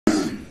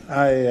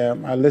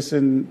I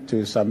listened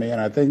to Sami,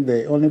 and I think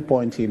the only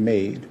point he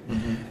made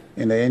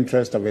in the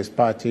interest of his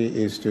party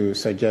is to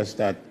suggest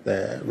that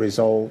the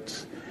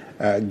results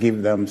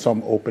give them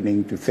some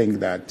opening to think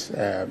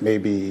that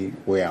maybe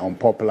we are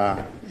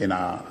unpopular in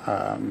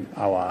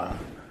our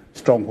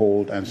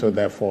stronghold, and so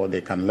therefore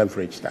they can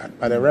leverage that.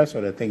 But the rest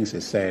of the things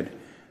he said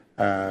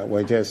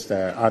were just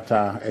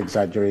utter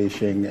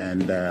exaggeration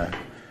and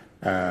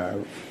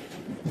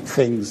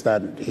things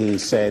that he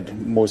said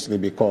mostly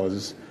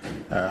because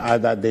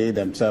either they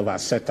themselves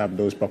have set up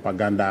those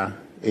propaganda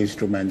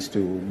instruments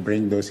to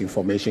bring those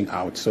information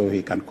out so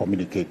he can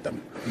communicate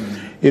them.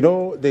 You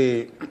know,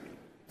 the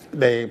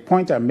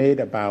point I made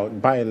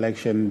about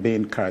by-election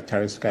being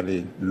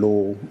characteristically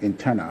low in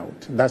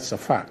turnout, that's a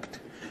fact.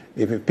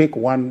 If you pick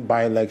one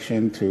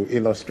by-election to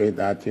illustrate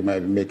that, you might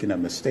be making a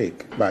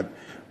mistake. But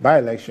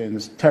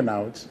by-elections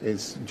turnout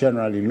is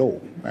generally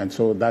low, and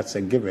so that's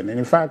a given. And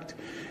in fact,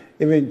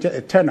 even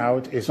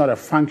turnout is not a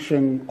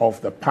function of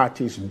the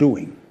party's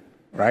doing,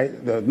 right?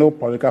 No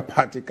political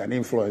party can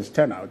influence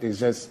turnout.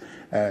 It's just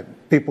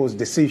people's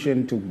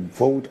decision to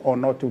vote or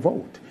not to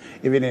vote.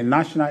 Even in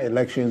national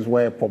elections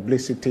where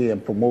publicity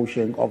and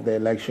promotion of the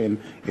election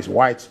is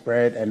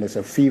widespread and there's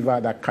a fever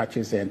that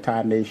catches the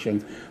entire nation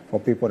for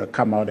people to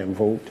come out and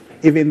vote,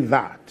 even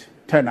that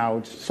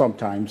turnout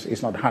sometimes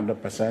is not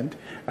 100%.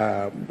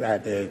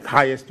 The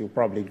highest you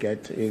probably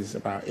get is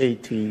about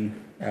 80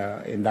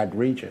 in that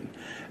region.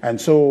 And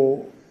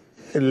so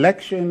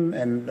election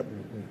and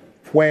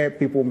where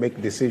people make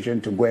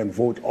decision to go and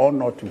vote or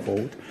not to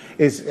vote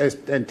is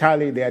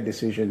entirely their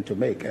decision to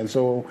make. And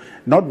so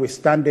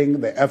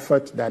notwithstanding the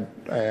effort that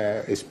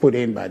is put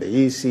in by the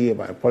EC,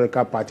 by the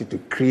political party to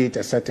create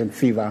a certain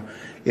fever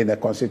in the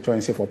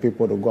constituency for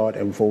people to go out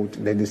and vote,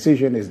 the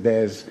decision is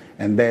theirs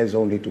and theirs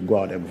only to go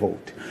out and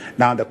vote.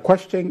 Now the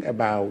question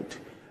about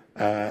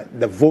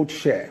the vote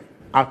share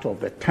out of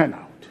the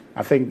turnout,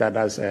 I think that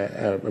that's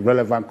a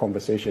relevant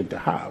conversation to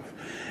have.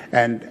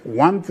 And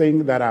one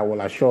thing that I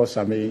will assure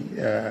Sami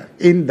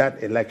in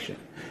that election,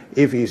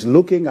 if he's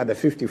looking at the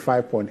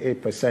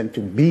 55.8%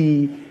 to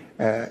be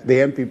the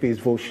NPP's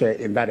vote share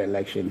in that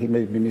election, he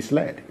may be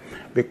misled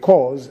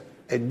because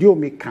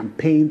Ediomi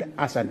campaigned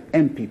as an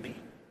NPP.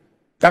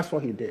 That's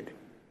what he did.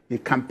 He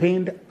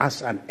campaigned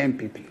as an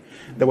NPP.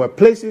 There were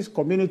places,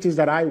 communities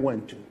that I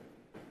went to,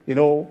 you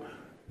know,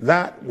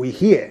 that we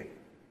hear.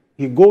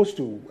 He goes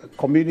to a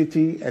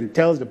community and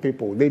tells the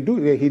people,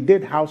 he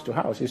did house to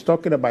house. He's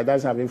talking about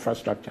doesn't have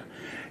infrastructure.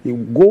 He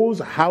goes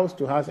house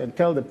to house and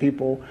tells the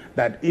people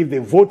that if they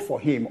vote for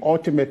him,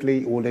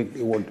 ultimately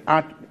it would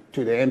add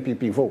to the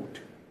NPP vote.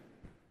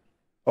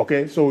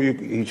 Okay, so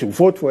you should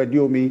vote for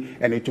Ediomi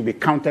and it will be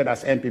counted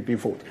as NPP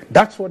vote.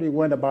 That's what he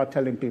went about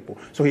telling people.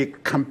 So he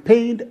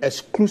campaigned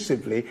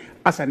exclusively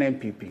as an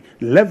NPP,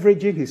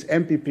 leveraging his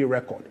NPP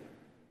record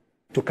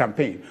to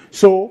campaign.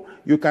 So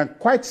you can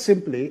quite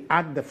simply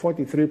add the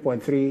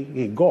 43.3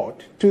 he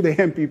got to the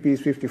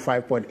NPP's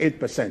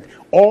 55.8%.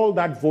 All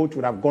that vote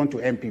would have gone to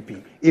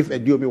NPP if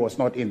Ediomi was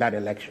not in that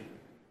election.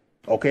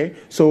 Okay?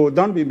 So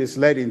don't be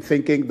misled in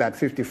thinking that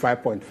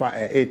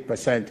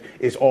 55.8%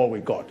 is all we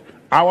got.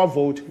 Our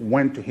vote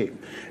went to him.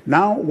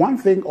 Now, one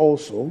thing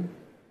also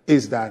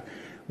is that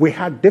we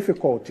had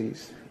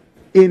difficulties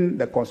in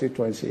the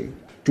constituency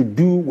to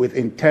do with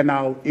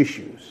internal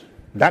issues.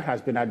 That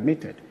has been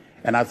admitted.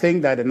 And I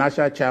think that the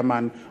national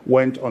chairman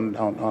went on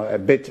a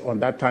bit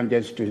on that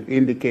tangent to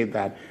indicate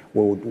that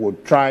we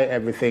would try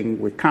everything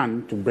we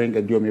can to bring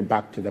Ediomi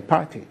back to the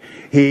party.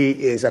 He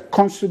is a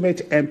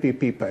consummate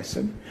NPP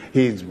person.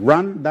 He's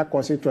run that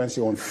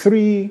constituency on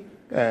three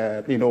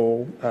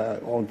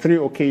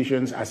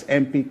occasions as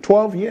MP,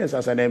 12 years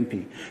as an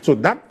MP. So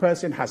that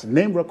person has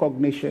name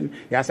recognition,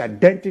 he has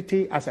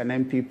identity as an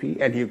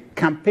MPP, and he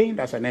campaigned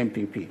as an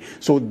MPP.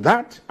 So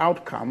that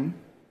outcome,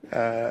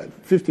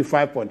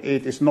 55.8,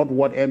 is not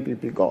what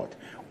MPP got.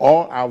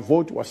 All our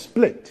vote was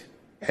split,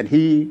 and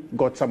he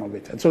got some of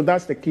it. And so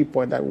that's the key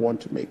point that we want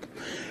to make.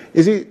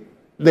 You see,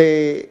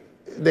 the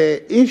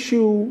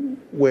issue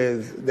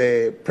with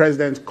the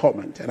president's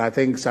comment, and I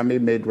think Sami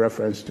made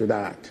reference to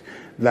that,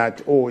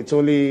 it's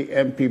only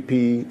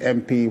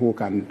MP who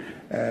can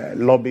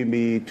lobby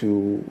me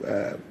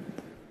to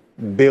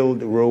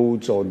build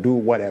roads or do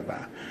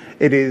whatever.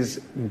 It is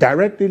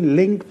directly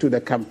linked to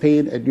the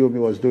campaign Ediomi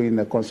was doing in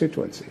the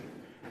constituency,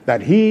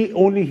 that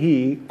only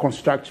he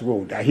constructs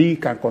roads, that he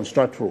can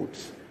construct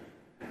roads,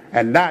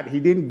 and that he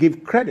didn't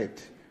give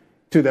credit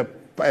to the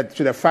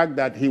fact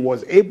that he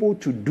was able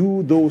to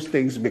do those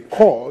things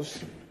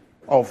because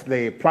of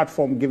the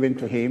platform given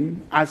to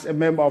him as a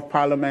member of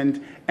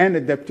parliament and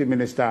a deputy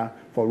minister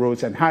for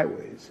roads and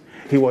highways.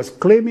 He was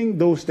claiming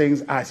those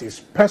things as his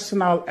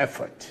personal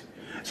effort.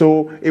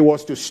 So it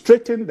was to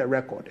straighten the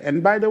record.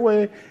 And by the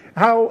way,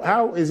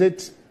 how is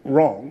it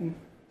wrong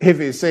if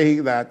he's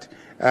saying that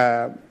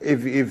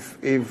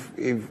if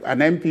an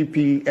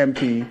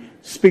MP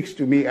speaks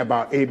to me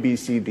about A, B,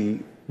 C, D,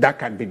 that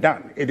can be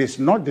done? It is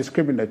not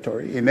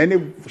discriminatory in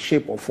any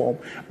shape or form,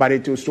 but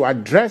it was to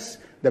address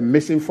the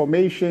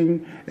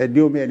misinformation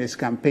Diomi and his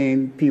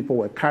campaign people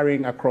were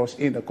carrying across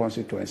in the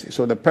constituency.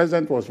 So the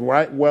president was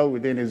well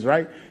within his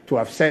right to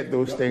have said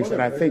those things,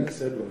 and I think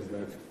said was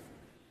that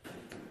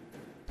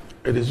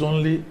it is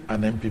only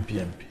an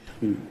NPP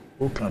MP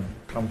who can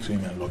come to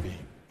him and lobby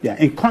him. Yeah,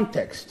 in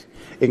context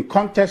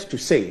to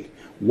say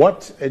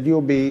what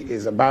Diomi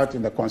is about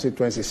in the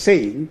constituency,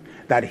 saying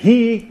that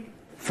he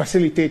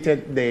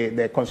facilitated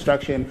the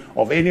construction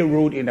of any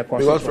road in the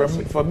constituency.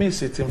 Because for me,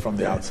 sitting from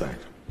the outside,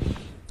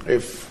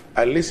 if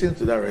I listen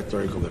to that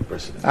rhetoric of the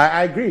president,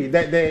 I agree.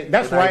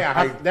 That's how I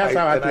have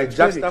to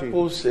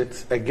juxtapose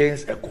it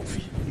against a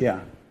Kofi.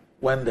 Yeah.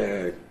 When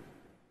the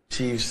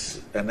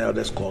chiefs and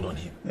elders called on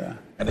him, yeah,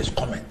 and his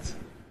comment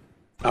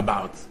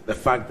about the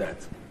fact that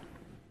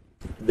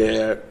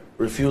their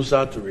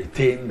refusal to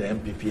retain the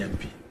NPP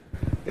MP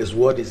is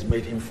what has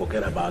made him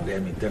forget about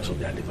them in terms of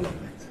their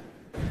development.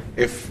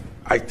 If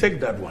I take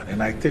that one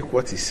and I take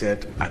what he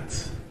said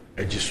at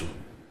Ejisu,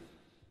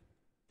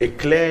 it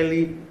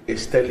clearly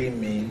is telling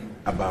me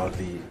about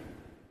the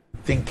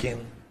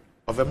thinking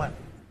of a man.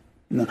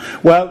 No.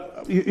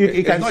 Well,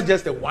 it's not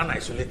just a one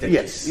isolated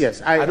case.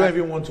 Yes. I don't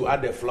even want to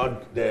add the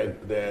flood, the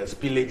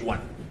spillage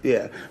one.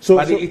 Yeah.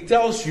 It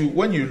tells you,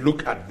 when you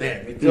look at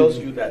them, it tells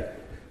you that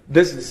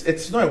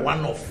it's not a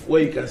one-off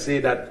where you can say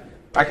that.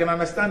 I can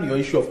understand your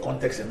issue of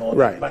context and all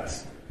right. that,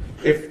 but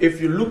if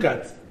you look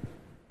at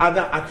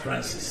other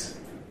utterances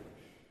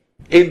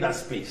in that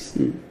space,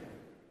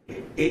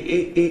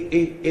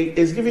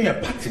 it's giving a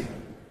pattern.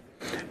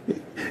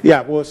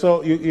 Yeah, well,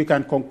 so you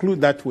can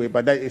conclude that way,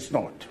 but that is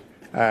not.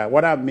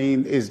 What I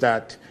mean is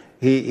that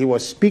he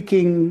was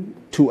speaking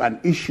to an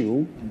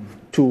issue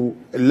to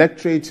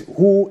electorates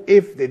who,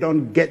 if they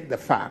don't get the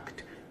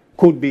fact,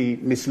 could be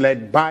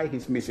misled by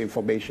his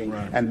misinformation,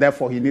 right. And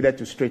therefore he needed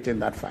to straighten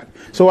that fact.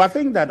 So I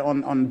think that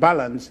on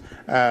balance,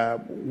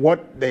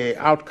 what the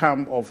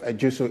outcome of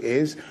Ejisu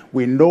is,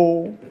 we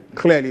know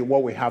clearly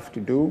what we have to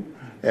do.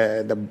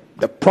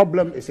 The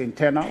problem is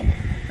internal.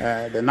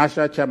 The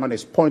national chairman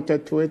is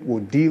pointed to it.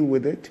 We'll deal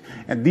with it.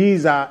 And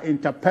these are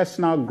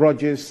interpersonal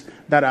grudges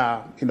that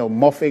are,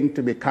 morphing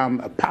to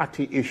become a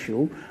party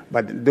issue,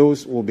 but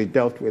those will be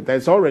dealt with.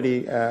 There's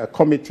already a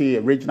committee,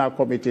 regional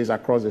committees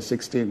across the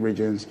 16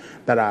 regions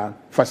that are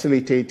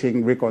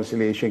facilitating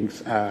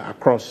reconciliations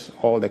across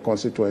all the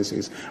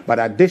constituencies. But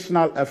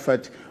additional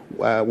effort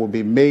will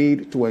be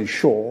made to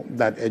ensure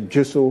that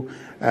Ejisu,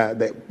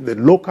 the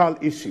local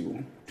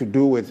issue, to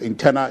do with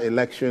internal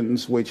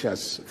elections, which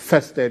has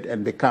festered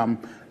and become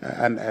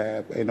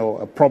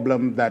a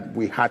problem that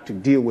we had to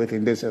deal with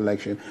in this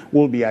election,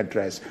 will be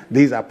addressed.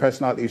 These are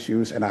personal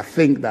issues, and I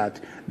think that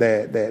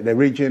the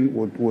region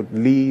would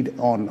lead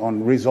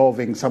on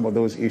resolving some of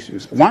those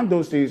issues. Once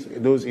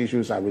those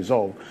issues are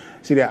resolved,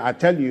 see, I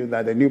tell you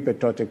that the New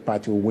Patriotic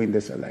Party will win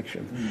this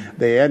election.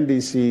 The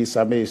NDC,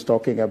 Same, is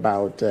talking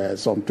about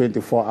some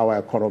 24-hour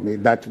economy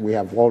that we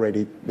have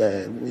already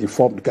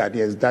informed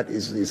Ghanaians that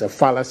is a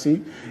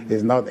fallacy.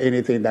 It's not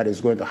anything that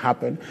is going to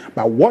happen.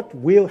 But what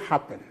will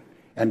happen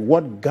and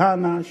what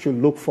Ghana should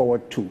look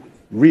forward to,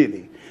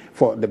 really,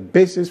 for the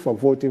basis for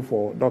voting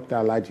for Dr.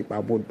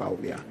 Ahiagbah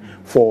Bawumia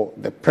for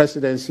the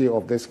presidency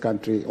of this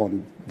country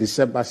on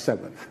December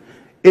 7th,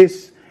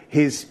 is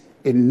his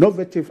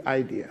innovative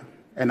idea.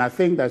 And I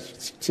think that,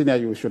 Senior,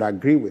 you should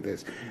agree with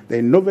this, the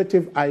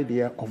innovative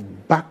idea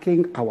of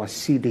backing our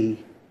cedi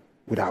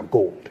with our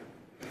gold.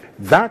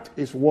 That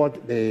is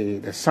what the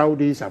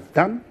Saudis have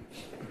done.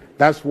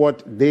 That's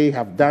what they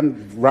have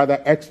done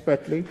rather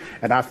expertly.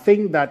 And I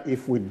think that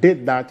if we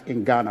did that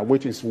in Ghana,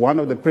 which is one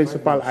of the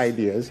principal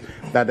ideas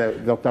that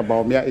Dr.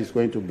 Bawumia is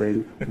going to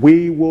bring,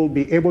 we will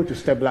be able to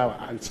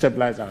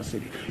stabilize our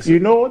city. You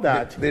know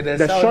that did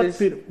the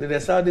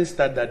Saudis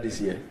start that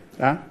this year?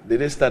 Huh?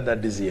 Did they start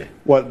that this year?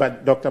 Well,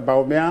 but Dr.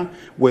 Bawumia,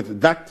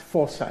 with that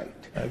foresight,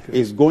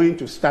 is going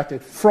to start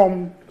it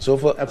from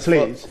a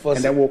place, and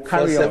then we'll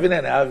carry on. For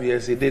 7.5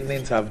 years, he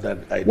didn't have that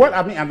idea. Well,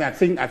 I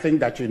think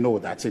that you know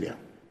that, Senior.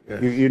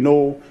 Yes. You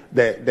know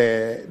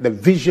the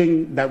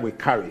vision that we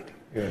carried.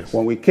 Yes.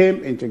 When we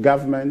came into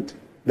government,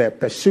 the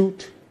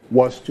pursuit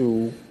was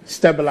to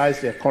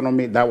stabilize the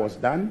economy. That was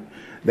done.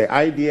 The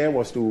idea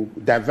was to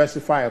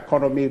diversify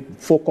economy,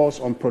 focus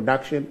on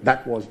production.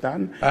 That was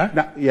done. Huh?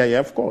 Now,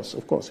 of course.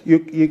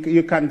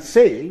 You can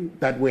say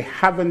that we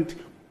haven't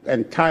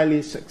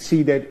entirely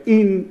succeeded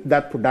in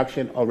that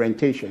production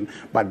orientation,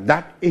 but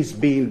that is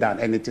being done,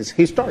 and it is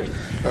historic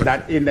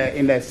that in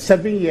a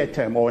 7-year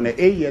term or in an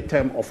 8-year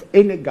term of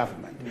any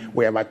government,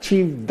 we have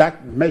achieved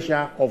that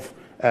measure of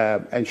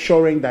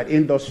ensuring that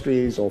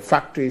industries or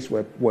factories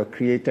were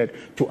created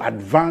to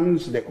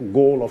advance the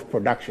goal of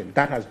production.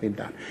 That has been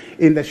done.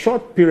 In the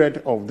short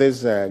period of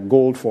this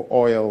gold for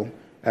oil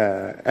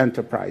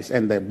enterprise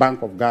and the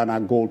Bank of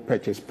Ghana gold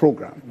purchase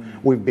program,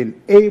 we've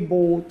been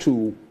able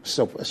to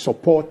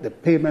support the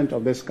payment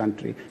of this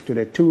country to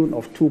the tune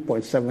of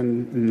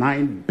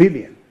 $2.79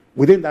 billion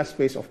within that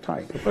space of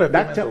time. For the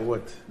payment of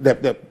what?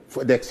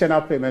 For the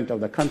external payment of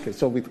the country.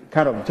 So we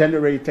kind of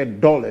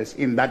generated dollars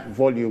in that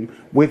volume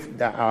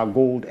with our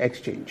gold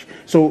exchange.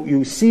 So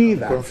you see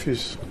that.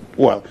 Confused.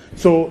 Well,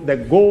 so the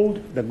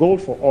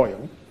gold for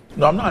oil.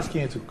 No, I'm not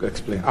asking you to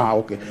explain.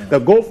 Okay. Yeah. The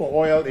Gold for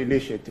Oil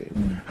initiative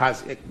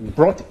has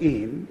brought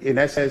in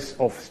excess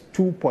of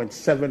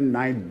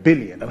 $2.79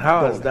 billion. And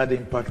how has that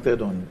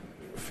impacted on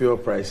fuel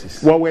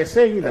prices? Well, we're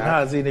saying that. And how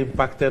has it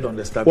impacted on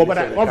the stability well,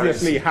 but of the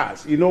obviously it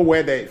has. You know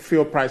where the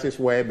fuel prices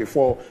were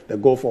before the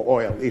Gold for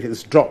Oil. It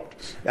has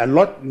dropped. A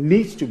lot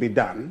needs to be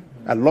done.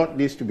 A lot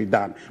needs to be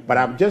done. But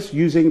I'm just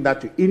using that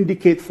to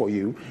indicate for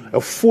you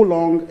a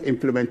full-on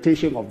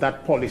implementation of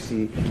that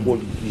policy will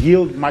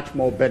yield much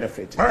more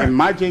benefit. Right.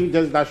 Imagine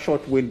just that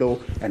short window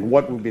and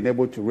what we've been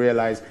able to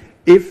realize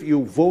if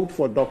you vote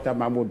for Dr.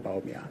 Mahmoud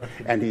Bawumia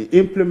and he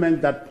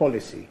implements that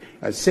policy,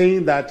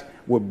 saying that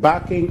we're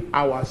backing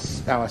our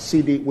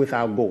cedi with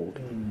our gold,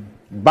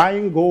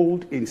 buying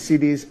gold in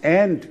cedis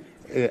and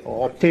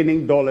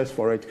obtaining dollars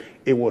for it,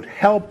 it would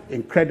help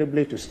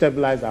incredibly to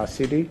stabilize our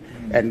cedi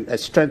and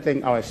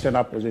strengthen our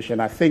external position.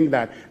 I think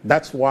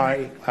that's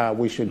why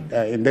we should,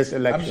 in this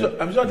election,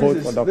 I'm sure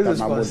vote for Dr.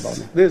 Mahmoud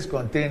Bawumia. This is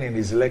contained in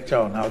his lecture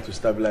on how to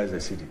stabilize the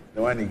cedi,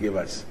 the one he gave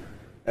us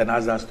and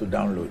asked us to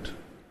download.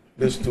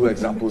 These two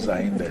examples are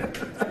in there,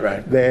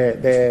 right?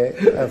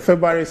 The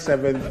February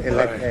 7th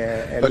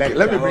election okay,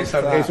 let me bring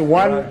some is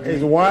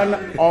one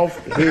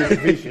of his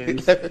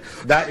visions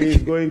that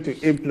he's going to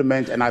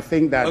implement, and I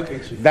think that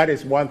that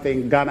is one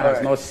thing Ghana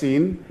has not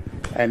seen,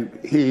 and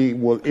he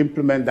will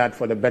implement that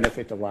for the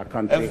benefit of our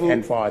country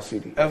and for our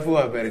city. Afro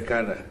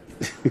Americana.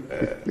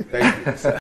 Thank you.